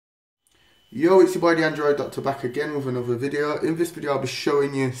Yo, it's your boy the Android Doctor back again with another video. In this video I'll be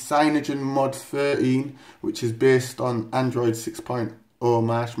showing you CyanogenMod13, which is based on Android 6.0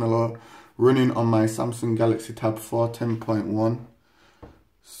 Marshmallow, running on my Samsung Galaxy Tab 4 10.1.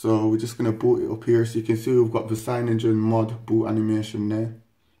 So we're just going to boot it up here so you can see we've got the CyanogenMod boot animation there.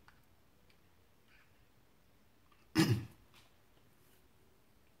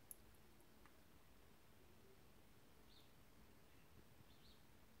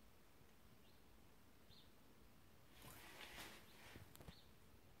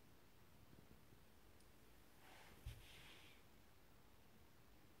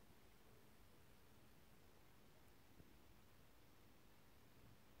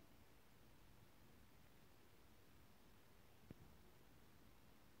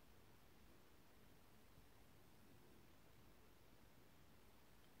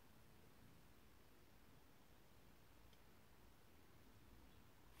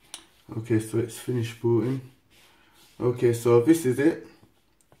 Okay, so it's finished booting. Okay, so this is it.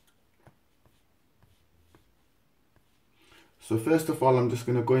 So first of all, I'm just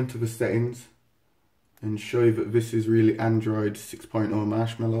going to go into the settings and show you that this is really Android 6.0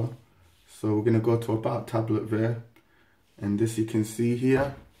 Marshmallow. So we're going to go to About Tablet there, and this you can see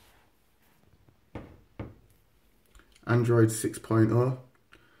here, Android 6.0,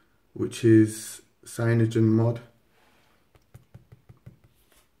 which is CyanogenMod.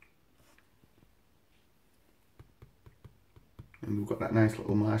 And we've got that nice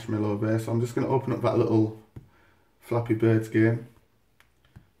little marshmallow there. So I'm just going to open up that little Flappy Birds game.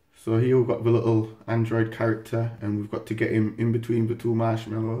 So here we've got the little Android character, and we've got to get him in between the two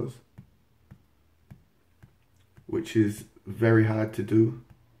marshmallows, which is very hard to do.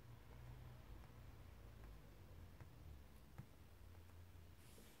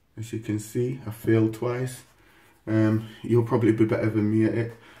 As you can see, I failed twice. You'll probably be better than me at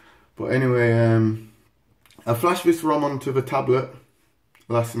it. But anyway, I flashed this ROM onto the tablet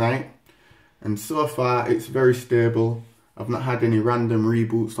last night, and so far it's very stable. I've not had any random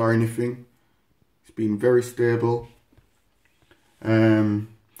reboots or anything. It's been very stable.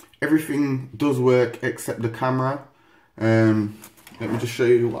 Everything does work except the camera. Let me just show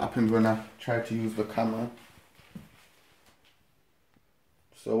you what happens when I try to use the camera.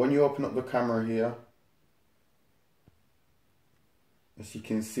 So when you open up the camera here, as you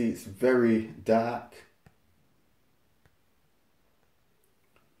can see, it's very dark.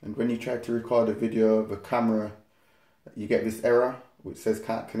 And when you try to record a video, the camera, you get this error which says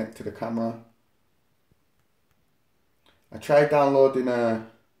can't connect to the camera. I tried downloading a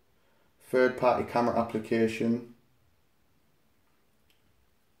third-party camera application,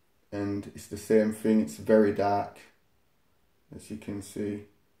 and it's the same thing. It's very dark, as you can see.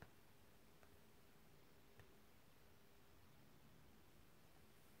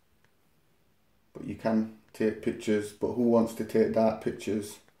 But you can take pictures, but who wants to take dark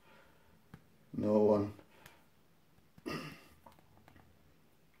pictures? No one.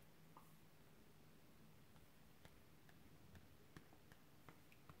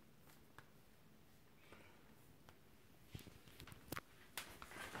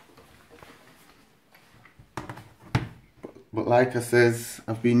 But like I says,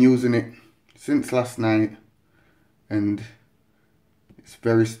 I've been using it since last night, and it's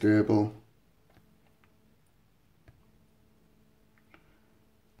very stable.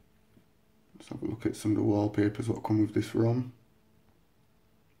 Let's have a look at some of the wallpapers what come with this ROM.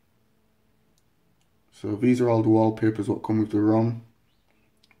 So these are all the wallpapers what come with the ROM.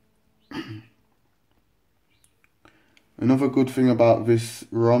 Another good thing about this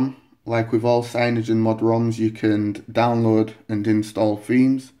ROM, like with all CyanogenMod ROMs, you can download and install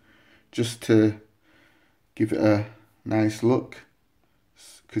themes just to give it a nice look,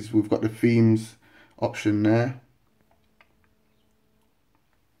 because we've got the themes option there.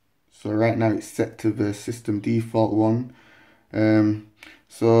 So right now it's set to the system default one.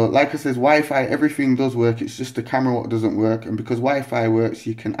 So like I said, Wi-Fi, everything does work. It's just the camera what doesn't work. And because Wi-Fi works,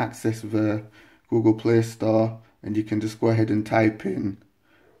 you can access the Google Play Store, and you can just go ahead and type in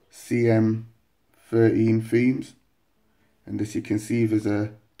Cm13 Themes. And as you can see, there's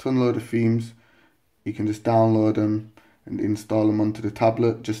a ton load of themes. You can just download them and install them onto the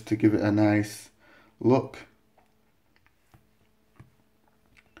tablet just to give it a nice look.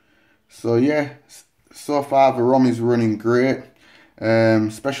 So yeah, so far the ROM is running great.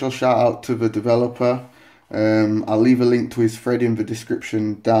 Special shout out to the developer. I'll leave a link to his thread in the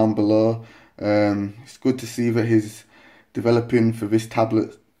description down below. It's good to see that he's developing for this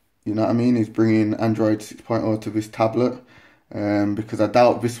tablet. You know what I mean? He's bringing Android 6.0 to this tablet. Because I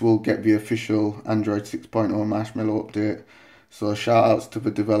doubt this will get the official Android 6.0 Marshmallow update. So shout outs to the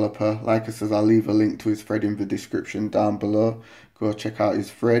developer. Like I said, I'll leave a link to his thread in the description down below. Go check out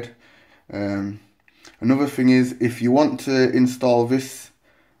his thread. Another thing is, if you want to install this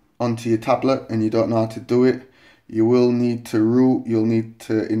onto your tablet and you don't know how to do it, you will need to root. You'll need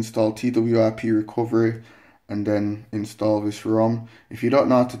to install TWRP recovery and then install this ROM. If you don't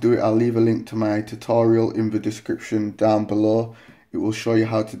know how to do it, I'll leave a link to my tutorial in the description down below. It will show you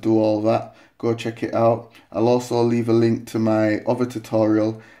how to do all that. Go check it out. I'll also leave a link to my other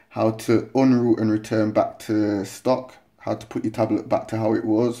tutorial, how to unroot and return back to stock, how to put your tablet back to how it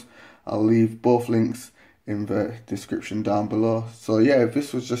was. I'll leave both links in the description down below. So yeah,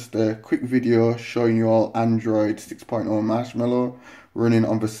 this was just a quick video showing you all Android 6.0 Marshmallow running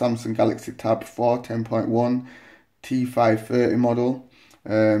on the Samsung Galaxy Tab 4 10.1 T530 model.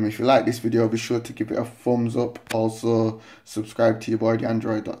 If you like this video, be sure to give it a thumbs up. Also subscribe to your boy the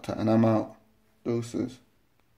Android Doctor, and I'm out. Doses.